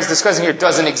what the Gemara is discussing here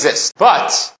doesn't exist.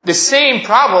 But the same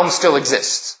problem still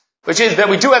exists, which is that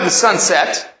we do have the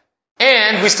sunset,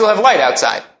 and we still have light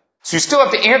outside. So you still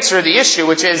have to answer the issue,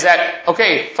 which is that,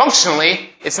 okay, functionally,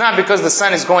 it's not because the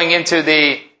sun is going into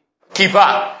the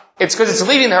kippah. It's because it's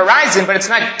leaving the horizon, but it's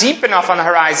not deep enough on the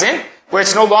horizon where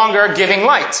it's no longer giving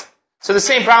light. So the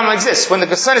same problem exists. When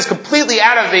the sun is completely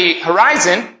out of the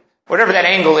horizon, whatever that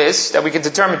angle is that we can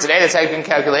determine today, that's how you can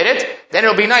calculate it, then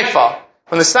it'll be nightfall.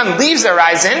 When the sun leaves the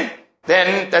horizon,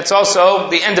 then that's also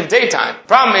the end of daytime. The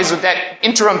problem is with that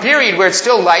interim period where it's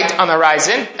still light on the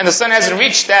horizon, and the sun hasn't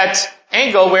reached that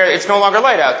angle where it's no longer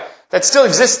light out. That still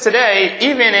exists today,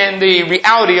 even in the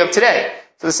reality of today.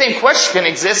 So the same question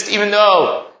exists, even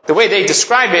though the way they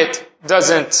describe it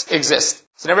doesn't exist.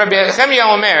 So Rabbi Yechemia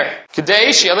Omer,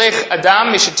 Kedei she'alech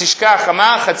Adam mishetishka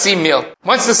chama chatzi mil.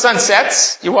 Once the sun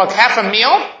sets, you walk half a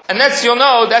meal, and you'll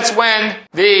know that's when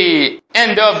the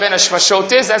end of Ben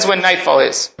Hashmashot is, that's when nightfall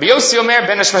is. B'yosi Omer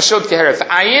Ben Hashmashot keheref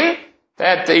ayin,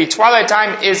 that the twilight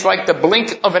time is like the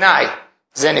blink of an eye.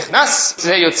 Zeh nichnas,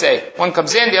 zeh yotzei. One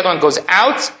comes in, the other one goes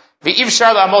out.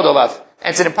 V'ivshar la'amod olav. And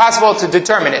it's impossible to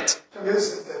determine it.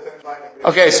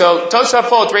 Okay, so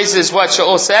Tosafot raises what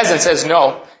Shaul says and says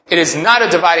no. It is not a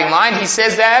dividing line. He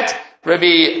says that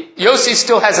Rabbi Yossi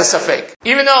still has a safek.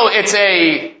 Even though it's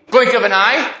a blink of an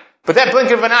eye, but that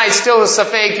blink of an eye is still a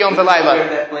safek Yom V'Layla. Where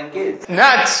that blink is.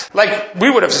 Not like we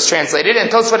would have just translated, and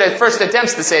Tosafot at first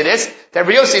attempts to say this, that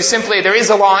Rabbi Yossi is simply, there is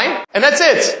a line, and that's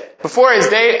it. Before is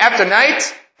day, after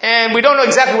night, and we don't know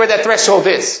exactly where that threshold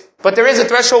is. But there is a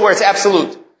threshold where it's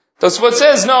absolute. Tosafot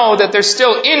says no, that there's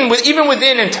still even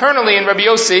within internally in Rabbi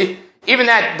Yossi, even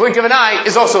that blink of an eye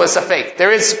is also a safek.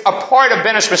 There is a part of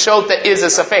Ben Hashmashot that is a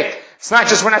safek. It's not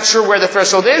just we're not sure where the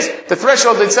threshold is. The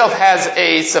threshold itself has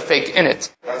a safek in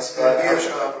it.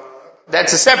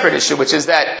 That's a separate issue, which is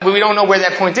that we don't know where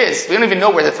that point is. We don't even know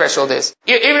where the threshold is.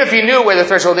 Even if you knew where the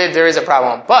threshold is, there is a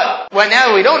problem. But now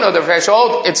that we don't know the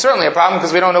threshold, it's certainly a problem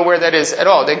because we don't know where that is at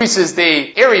all. That increases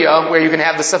the area where you can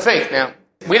have the safek. Now,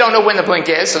 we don't know when the blink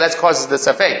is, so that causes the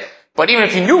safek. But even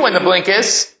if you knew when the blink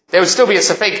is, there would still be a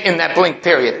safek in that blink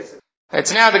period.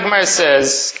 It's now the Gemara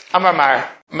says, Amar Mar,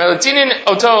 Melatinin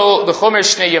oto the chomer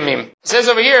shnei yamim. It says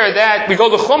over here that we go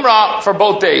to chumrah for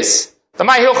both days. The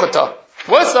mai hilchata.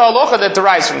 What's the halacha that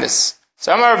derives from this?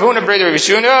 So Amar Ravuna brother Rav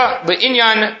Yishuna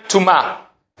le'inyan tuma.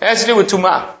 It has to do with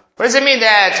tuma. What does it mean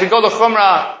that we go to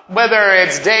chumrah whether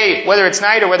it's day, whether it's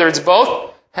night, or whether it's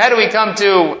both? How do we come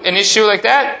to an issue like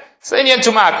that? So inyan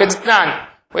tuma, k'dznan.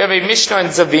 We have a Mishnah in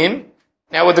Zavim.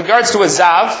 Now with regards to a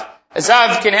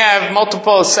Zav can have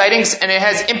multiple sightings and it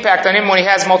has impact on him when he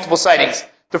has multiple sightings.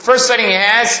 The first sighting he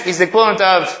has, he's the equivalent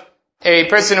of a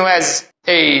person who has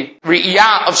a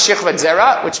Ri'iyah of Shechvat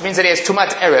Zera, which means that he has Tumat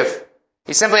Erev.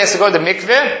 He simply has to go to the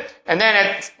mikveh, and then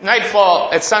at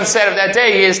nightfall, at sunset of that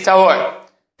day, he is Tahor.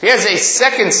 If he has a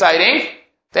second sighting,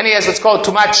 then he has what's called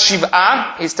Tumat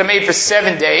Shiv'ah. He's Tamei for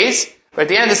 7 days. But at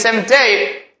the end of the 7th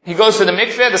day, he goes to the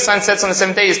mikveh, the sun sets on the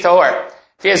 7th day, he's Tahor.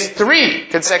 If he has 3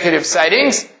 consecutive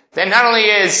sightings, then not only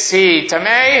is he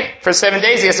Tamei for 7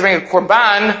 days, he has to bring a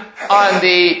Korban on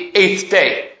the 8th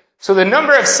day. So the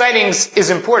number of sightings is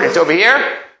important over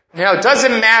here. Now it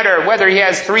doesn't matter whether he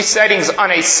has 3 sightings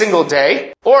on a single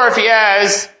day, or if he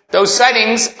has those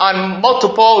sightings on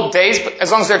multiple days,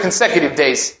 as long as they're consecutive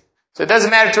days. So it doesn't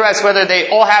matter to us whether they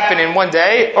all happen in one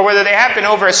day, or whether they happen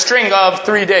over a string of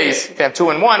 3 days. You can have 2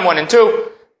 and 1, 1 and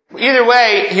 2. Either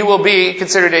way, he will be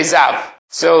considered a Zav.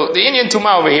 So the Inyan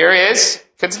Tuma over here is,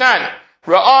 Katznan,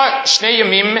 Ra'ah Shnei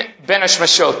Yamim Ben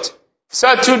Hashmashot.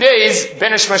 Saw 2 days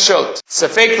Ben Hashmashot.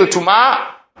 Safek l'Tuma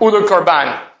u'l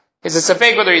Karban. Is a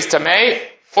safek whether he's Tamei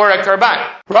or a Karban.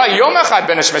 Ra'ah Yom Echad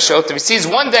Ben Hashmashot. If he sees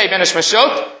 1 day Ben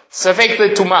Hashmashot, Safek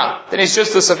l'Tuma. Then he's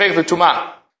just the Safek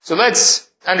l'Tuma. So let's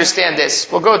understand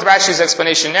this. We'll go with Rashi's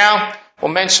explanation now.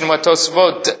 We'll mention what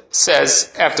Tosfot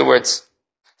says afterwards.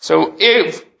 So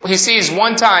if he sees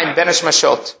 1 time Ben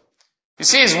Hashmashot, he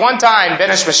sees 1 time Ben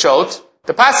Hashmashot,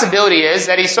 the possibility is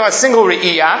that he saw a single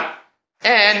Re'iyah,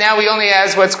 and now he only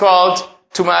has what's called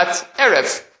Tumat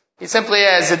Erev. He simply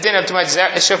has a din of Tumat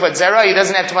Shechvat Zera, he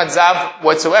doesn't have Tumat Zav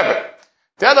whatsoever.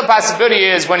 The other possibility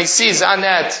is when he sees on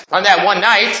that 1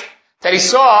 night, that he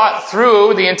saw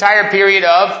through the entire period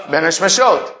of Ben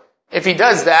Hashmashot. If he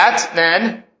does that,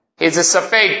 then it's a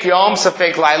Safek Yom,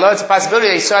 Safek Laila. It's a possibility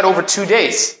that he saw it over 2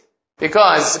 days.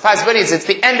 Because the possibility is it's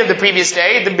the end of the previous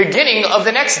day, the beginning of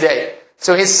the next day.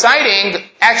 So his sighting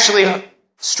actually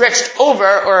stretched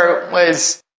over, or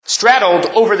was straddled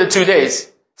over the 2 days.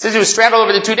 Since he was straddled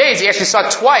over the 2 days, he actually saw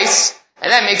it twice,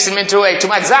 and that makes him into a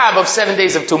Tumat Zav of 7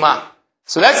 days of Tumah.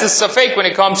 So that's the Safek when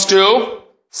it comes to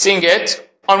seeing it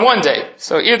on 1 day.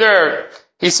 So either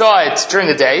he saw it during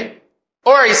the day,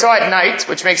 or he saw it at night,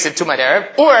 which makes it Tumat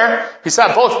Erev, or he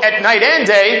saw both at night and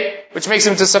day, which makes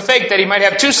him to Safek that he might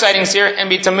have 2 sightings here and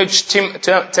be Tamei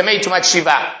Tumat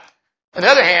Shiva. On the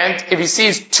other hand, if he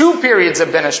sees 2 periods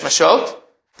of Ben Hashmashot,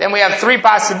 then we have 3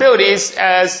 possibilities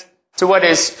as to what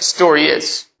his story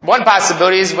is. One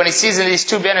possibility is when he sees in these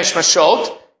 2 Ben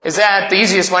Hashmashot, is that the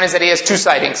easiest one is that he has 2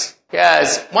 sightings. He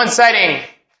has 1 sighting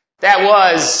that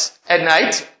was at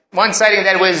night, 1 sighting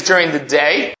that was during the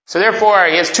day. So therefore,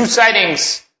 he has 2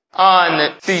 sightings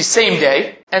on the same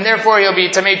day, and therefore he'll be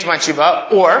Tamei Tumat Shiva.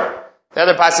 Or, the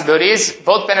other possibility is,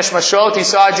 both Ben Hashmashot he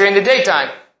saw during the daytime.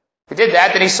 If he did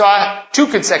that, then he saw 2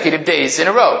 consecutive days in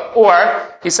a row.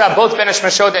 Or, he saw both Ben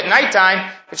Hashmashot at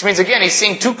nighttime, which means again, he's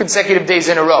seeing 2 consecutive days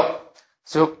in a row.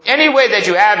 So, any way that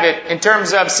you have it, in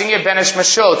terms of seeing a Ben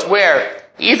Hashmashot, where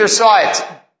he either saw it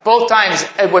both times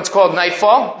at what's called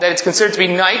nightfall, that it's considered to be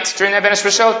night during that Ben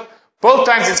Hashmashot, both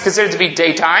times it's considered to be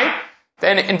daytime,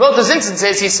 then in both those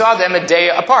instances, he saw them a day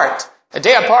apart. A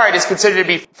day apart is considered to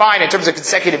be fine in terms of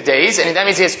consecutive days, and that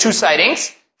means he has 2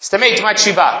 sightings. It's Tamei Tumat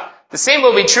Shiva. The same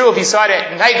will be true if he saw it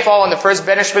at nightfall on the first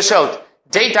Ben Hashmashot,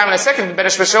 daytime on the second Ben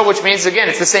Ishmashot, which means, again,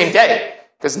 it's the same day.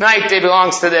 Because night day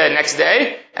belongs to the next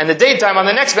day, and the daytime on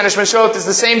the next Ben Ishmashot is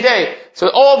the same day. So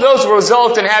all those will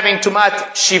result in having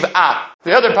Tumat Shiv'ah.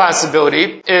 The other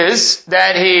possibility is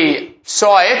that he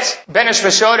saw it, Ben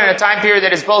Ishmashot, in a time period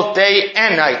that is both day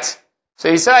and night. So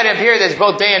he saw it in a period that is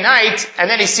both day and night, and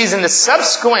then he sees in the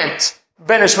subsequent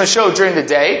Ben Ishmashot during the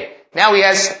day. Now he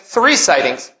has 3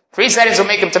 sightings. 3 sightings will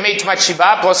make him Tamei Tumat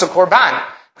Shiv'ah plus a Korban.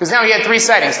 Because now he had 3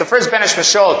 sightings. The first Ben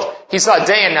Ishmashot, he saw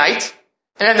day and night.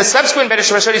 And then the subsequent Ben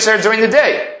Ishmashot, he saw it during the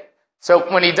day.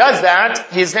 So when he does that,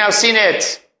 he's now seen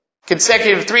it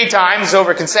consecutive 3 times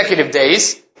over consecutive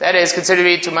days. That is considered to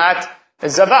be Tumat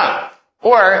Zavah.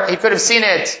 Or he could have seen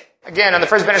it, again, on the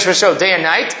first Ben Ishmashot, day and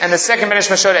night, and the second Ben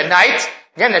Ishmashot at night.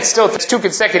 Again, that's 2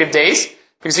 consecutive days.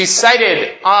 Because he's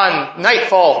sighted on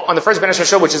nightfall on the first Ben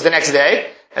Ishmashot, which is the next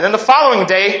day. And then the following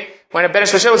day, when a Ben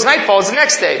Ishmashot is nightfall, is the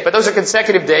next day. But those are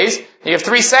consecutive days. And you have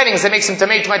 3 sightings that makes him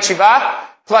Tamei Tumat Shiv'ah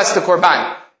plus the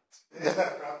Korban.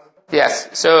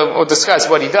 Yes. So we'll discuss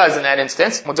what he does in that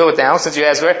instance. We'll do it now since you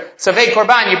asked for it. Savei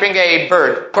Korban, you bring a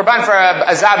bird. Korban for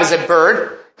a zav is a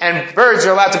bird. And birds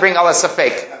are allowed to bring ala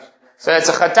safek. So that's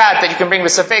a chatat that you can bring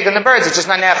with safek on the birds. It's just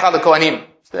not ne'achal kohanim.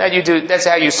 So that you do, that's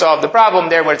how you solve the problem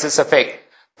there where it's a safek.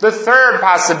 The third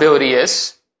possibility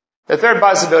is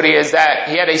that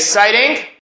he had a sighting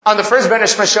on the first Ben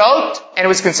Ishmashot, and it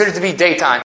was considered to be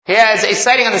daytime. He has a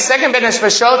sighting on the second Ben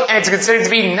Ishmashot, and it's considered to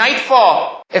be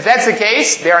nightfall. If that's the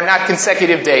case, they are not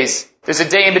consecutive days. There's a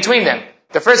day in between them.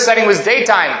 The first sighting was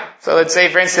daytime. So let's say,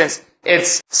 for instance,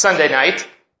 it's Sunday night.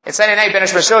 It's Sunday night Ben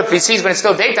Ishmashot. If he sees when it's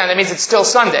still daytime, that means it's still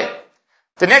Sunday.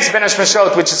 The next Ben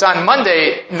Ishmashot, which is on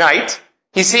Monday night,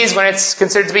 he sees when it's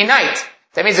considered to be night.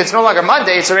 That means it's no longer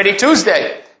Monday, it's already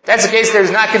Tuesday. If that's the case,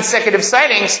 there's not consecutive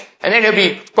sightings, and then he'll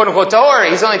be, quote unquote, tahor.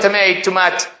 He's only Tamei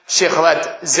Tumat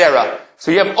Shechlat Zera.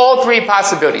 So you have all 3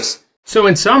 possibilities. So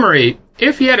in summary,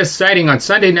 if he had a sighting on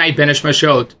Sunday night Ben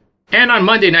Ishmashot, and on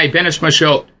Monday night Ben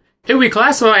Ishmashot, if we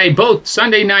classify both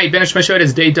Sunday night Ben Ishmashot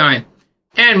as daytime,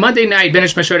 and Monday night Ben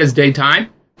Ishmashot as daytime,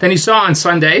 then he saw on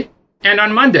Sunday, and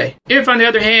on Monday. If, on the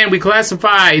other hand, we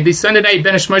classify the Sunday night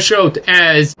Ben Ishmashot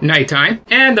as nighttime,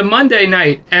 and the Monday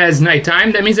night as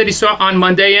nighttime, that means that he saw on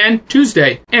Monday and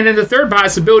Tuesday. And then the third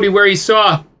possibility where he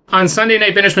saw on Sunday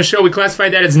night Ben Ishmashot, we classify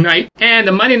that as night, and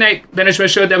the Monday night Ben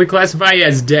Ishmashot that we classify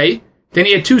as day. Then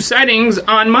he had 2 sightings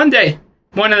on Monday.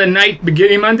 One on the night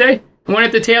beginning Monday, and one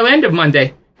at the tail end of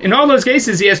Monday. In all those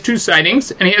cases, he has 2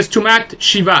 sightings, and he has Tumat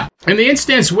Shiv'ah. In the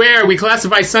instance where we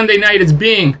classify Sunday night as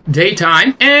being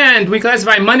daytime, and we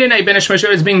classify Monday night Ben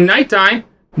Ishmashot as being nighttime,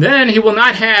 then he will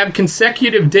not have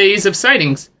consecutive days of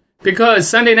sightings. Because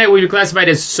Sunday night will be classified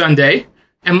as Sunday,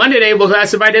 and Monday night will be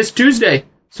classified as Tuesday.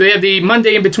 So you have the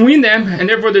Monday in between them, and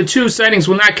therefore the 2 sightings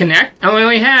will not connect, and we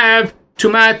only have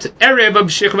Tumat Erev of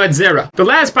Shechvat Zera. The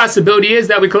last possibility is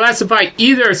that we classify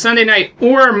either Sunday night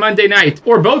or Monday night,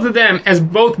 or both of them as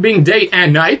both being day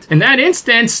and night. In that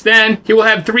instance, then, he will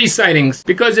have 3 sightings.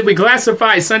 Because if we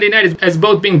classify Sunday night as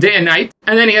both being day and night,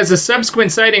 and then he has a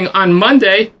subsequent sighting on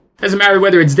Monday, doesn't matter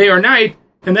whether it's day or night,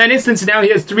 in that instance now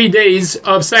he has 3 days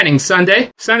of sightings.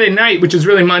 Sunday night, which is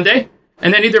really Monday,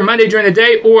 and then either Monday during the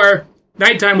day or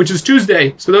nighttime, which is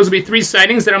Tuesday. So those will be 3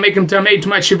 sightings that'll make him Tamei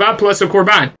Tumat Shiv'ah plus a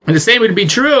Korban. And the same would be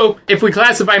true if we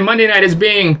classify Monday night as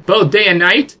being both day and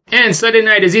night, and Sunday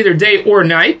night as either day or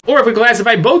night. Or if we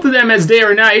classify both of them as day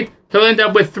or night, he'll end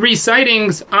up with 3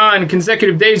 sightings on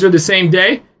consecutive days or the same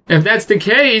day. And if that's the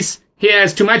case, he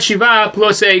has Tumat Shiv'ah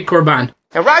plus a Korban.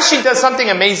 Now Rashi does something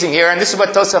amazing here, and this is what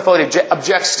Tosafot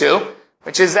objects to,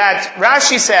 which is that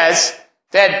Rashi says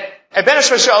that a Ben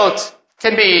Ishmashot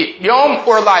can be Yom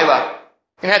or Laila.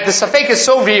 And that the Safek is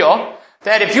so real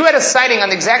that if you had a sighting on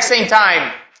the exact same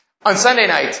time on Sunday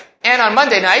night and on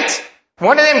Monday night,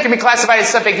 one of them can be classified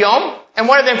as Safek Yom and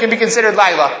one of them can be considered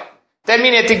Laila. That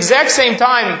means at the exact same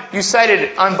time you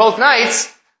sighted on both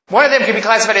nights, one of them can be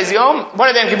classified as Yom, one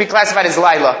of them can be classified as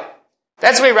Laila.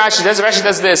 That's the way Rashi does it. Rashi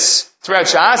does this throughout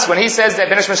Shas. When he says that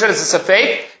Ben Ishmashot is a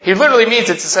Safek, he literally means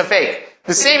it's a Safek.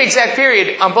 The same exact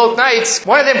period on both nights,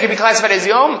 one of them can be classified as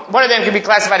Yom, one of them can be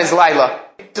classified as Laila.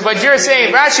 But you're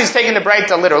saying Rashi's taking the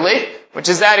Braita literally, which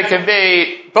is that it could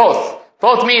be both.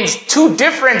 Both means 2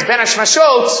 different Ben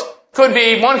Ishmashots could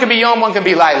be, one could be Yom, one could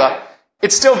be Laila.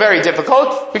 It's still very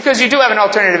difficult because you do have an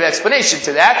alternative explanation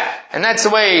to that, and that's the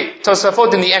way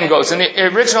Tosafot in the end goes. In the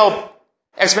original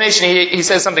explanation, he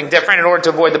says something different in order to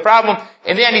avoid the problem.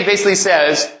 In the end, he basically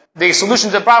says the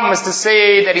solution to the problem is to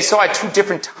say that he saw it 2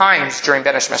 different times during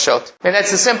Ben Ishmashot. And that's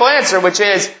the simple answer, which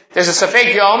is there's a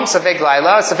Safek Yom, Safek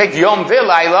Laila, Safek Yom Vil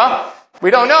Laila.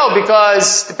 We don't know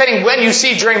because depending when you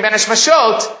see during Ben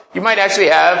Ishmashot, you might actually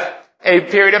have a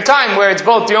period of time where it's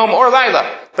both Yom or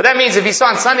Laila. But that means if he saw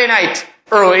on Sunday night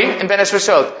early in Ben Ish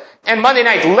Mashot and Monday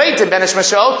night late in Ben Ish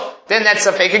Mashot, then that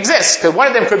Safek exists. Because one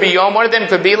of them could be Yom, one of them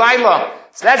could be Laila.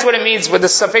 So that's what it means with the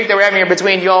Safek that we're having here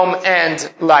between Yom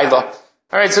and Laila.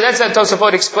 Alright, so that's how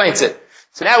Tosafot explains it.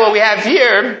 So now what we have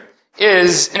here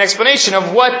is an explanation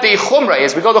of what the Chumrah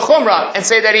is. We go to Chumrah and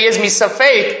say that he is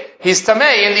Misafek, he's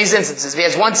Tameh in these instances. If he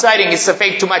has one sighting, he's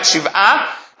Safek Tumat Shiv'ah.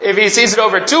 If he sees it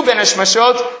over 2 Ben Ish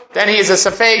Mashot, then he is a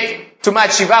Safek Tumat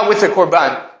Shiv'ah with the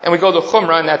Korban. And we go to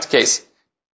Chumrah in that case.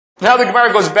 Now the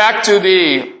Gemara goes back to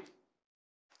the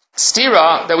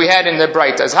stira that we had in the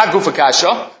Braitas. Hagufa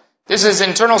Kasha. This is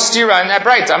internal stira in that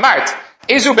Braita. Amart.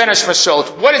 Ezu Ben Ish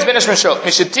Mashot. What is Ben Ish Mashot?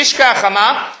 Mishetishka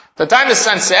Chama. The time the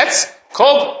sun sets.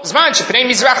 Kol Zman Shepnei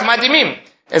Mizrach Madimim.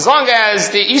 As long as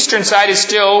the eastern side is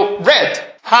still red.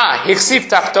 Ha, hiksif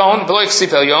tachton, v'lo hiksif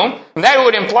elyon. And that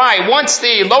would imply once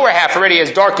the lower half already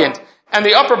has darkened and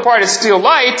the upper part is still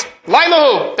light,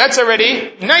 lailahu, that's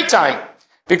already nighttime.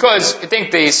 Because you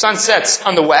think the sun sets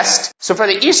on the west. So for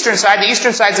the eastern side is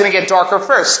going to get darker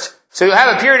first. So you'll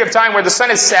have a period of time where the sun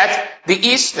is set, the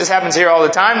east, this happens here all the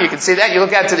time, you can see that. You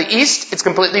look out to the east, it's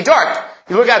completely dark.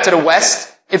 You look out to the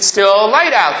west, it's still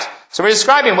light out. So we're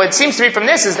describing what it seems to be from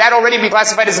this is that already be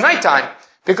classified as nighttime.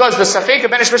 Because the Safek of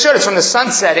Ben Ish Mashot is from the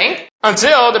sun setting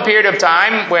until the period of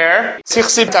time where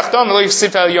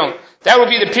that will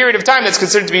be the period of time that's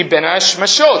considered to be Ben Ish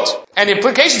Mashot. And the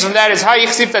implications from that is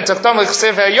if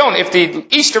the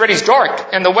east already is dark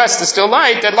and the west is still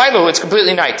light, that Lailu, it's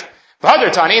completely night.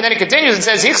 And then it continues and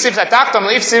says if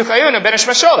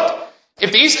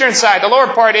the eastern side, the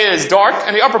lower part is dark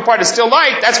and the upper part is still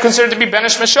light, that's considered to be Ben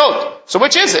Ish Mashot. So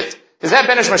which is it? Is that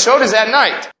Ben Ish Mashot? Is that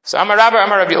night? So Amar Rabba,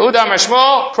 Amar Rabbi Yehuda, Amar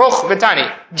Shmuel, Proch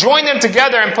Betani. Join them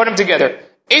together and put them together.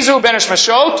 Ezu Ben Ish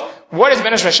Mashot. What is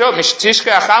Ben Ish Mashot?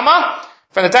 Mishtishka Achama.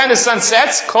 From the time the sun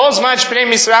sets, Kol Zman Shpnei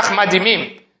Misrach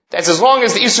Madimim. That's as long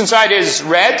as the eastern side is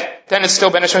red, then it's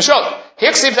still Ben Ish Mashot.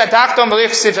 Hiksiv Tatachton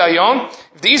B'Hiksiv Elyon.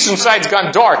 If the eastern side's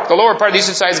gone dark, the lower part of the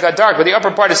eastern side has got dark, but the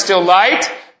upper part is still light,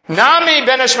 Nami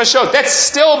Ben Ish Mashot. That's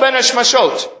still Ben Ish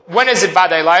Mashot. When is it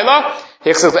Badai Laila?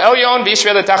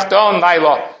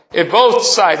 If both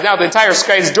sides, now the entire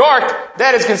sky is dark,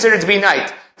 that is considered to be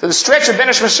night. So the stretch of Ben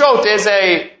Ish Mashot is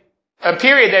a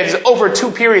period that is over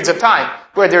 2 periods of time,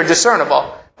 where they're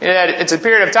discernible. It's a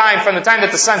period of time from the time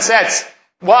that the sun sets,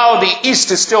 while the east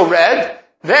is still red,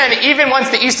 then even once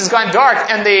the east has gone dark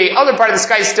and the other part of the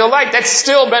sky is still light, that's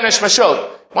still Ben Ish Mashot.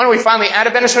 When are we finally out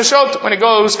of Ben Ish Mashot? When it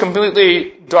goes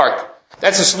completely dark.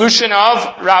 That's the solution of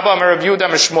Rabba Amar Rabbi Yehuda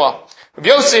Amar Shmuel. Rabbi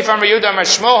Yosef Amar Yehuda Amar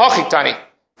Shmuel Hochiktani.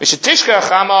 Mishetishka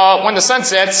Chama, when the sun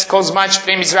sets, Kol Zman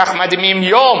Shpnei Mizrach Madimim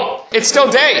Yom. It's still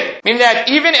day. Meaning that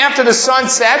even after the sun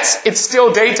sets, it's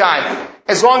still daytime.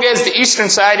 As long as the eastern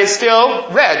side is still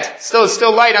red.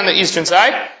 Still light on the eastern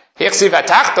side.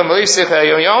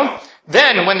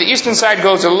 Then, when the eastern side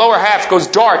goes, the lower half goes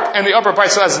dark, and the upper part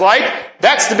still has light,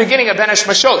 that's the beginning of Ben Ish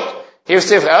Mashot.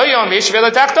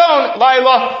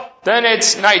 Then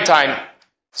it's nighttime.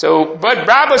 So, but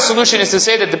Rabba's solution is to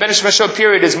say that the Ben Ish Mashot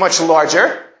period is much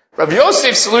larger. Rabbi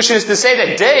Yosef's solution is to say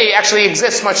that day actually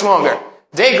exists much longer.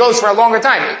 Day goes for a longer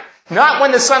time. Not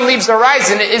when the sun leaves the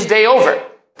horizon is day over.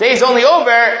 Day is only over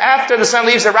after the sun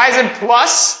leaves the horizon,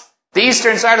 plus the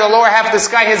eastern side of the lower half of the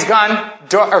sky has gone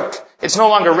dark. It's no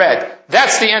longer red.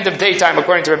 That's the end of daytime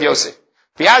according to Rabbi Yosef.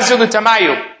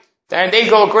 And they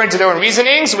go according to their own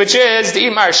reasonings, which is the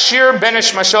Imar Shir Ben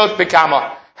Ish Mashot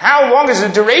Bekama. How long is the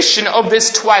duration of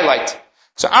this twilight?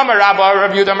 So Amar Rabba,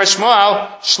 Rabbi Yehuda Amar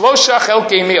Shmuel, Shlosha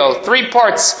Chelkei Meal, 3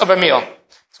 parts of a meal.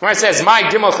 So when it says, My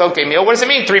Gimel Chelkei Meal, what does it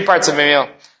mean, 3 parts of a meal?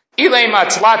 Ilema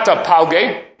Tlata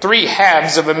Palge, 3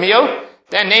 halves of a meal.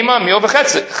 Then Nema Meal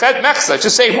V'chet Mechza,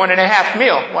 just say 1.5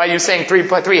 meal. Why are you saying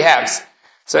 3 halves?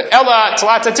 So Ella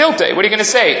Tlata Tilte, what are you going to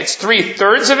say? It's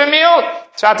 3/3 of a meal?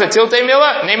 Tlata Tilte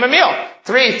Mila, name a meal.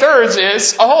 3/3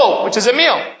 is a whole, which is a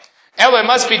meal. Ella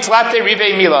must be Tlate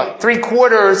Rive Mila,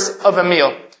 3/4 of a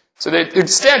meal. So the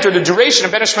extent or the duration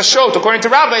of Ben Ish Mashot, according to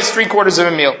Rabbi, is 3/4 of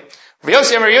a meal.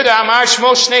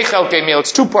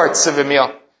 It's 2 parts of a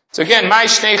meal. So again, my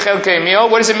Shnei Chelkei Meal,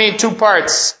 what does it mean, 2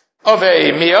 parts of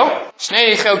a meal?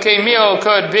 Shnei Chelkei Meal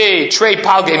could be Trei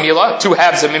Palge Mila, 2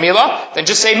 halves of a Mila. Then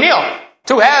just say meal.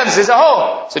 2 halves is a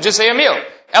whole. So just say a meal.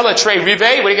 Ella Trei Rive,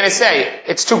 what are you going to say?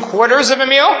 It's 2/4 of a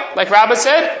meal, like Rabbi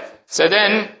said. So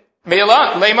then,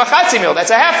 Mila, Lema Chatzi Meal,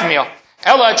 that's a half meal.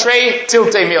 Ella Trei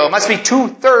Tilte Meal, it must be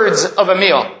 2/3 of a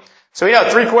meal. So we know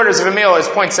 3/4 of a meal is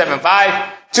 0.75,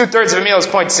 2/3 of a meal is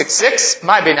 0.66.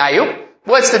 My Benayu.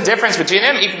 What's the difference between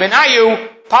them? Ik Benayu,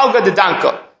 Palga de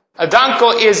Danko. A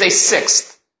Danko is a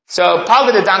 1/6. So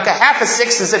Palga de Danka, half a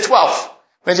 6 is a 12th.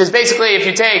 Which is basically if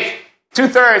you take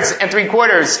 2/3 and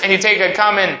 3/4, and you take a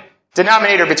common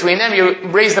denominator between them, you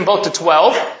raise them both to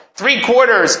 12.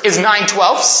 3/4 is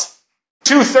 9/12.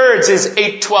 2/3 is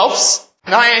 8/12.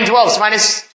 9/12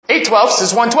 minus 8/12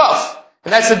 is 1/12.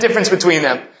 And that's the difference between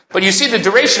them. But you see the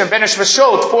duration of Ben Ish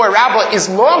Mashot for Rabbah is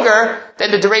longer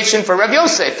than the duration for Rav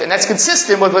Yosef. And that's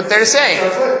consistent with what they're saying.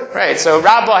 Right, so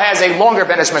Rabbah has a longer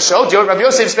Ben Ish Mashot. Rav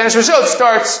Yosef's Ben Ish Mashot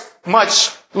starts much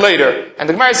later. And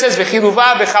the Gemara says,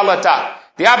 V'chiluva b'chalata.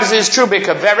 The opposite is true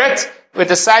b'kaveret, with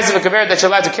the size of a kaveret that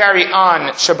you're allowed to carry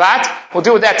on Shabbat. We'll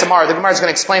deal with that tomorrow. The Gemara is going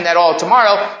to explain that all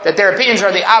tomorrow, that their opinions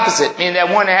are the opposite, meaning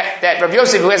that Rav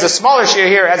Yosef, who has a smaller shear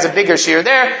here, has a bigger shear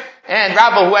there, and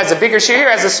Rabbah, who has a bigger shear here,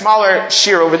 has a smaller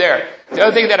shear over there. The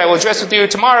other thing that I will address with you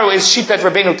tomorrow is Shitat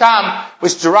Rabbeinu Tam,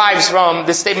 which derives from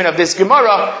the statement of this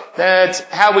Gemara, that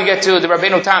how we get to the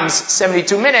Rabbeinu Tam's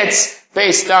 72 minutes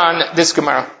based on this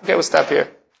Gemara. Okay, we'll stop here.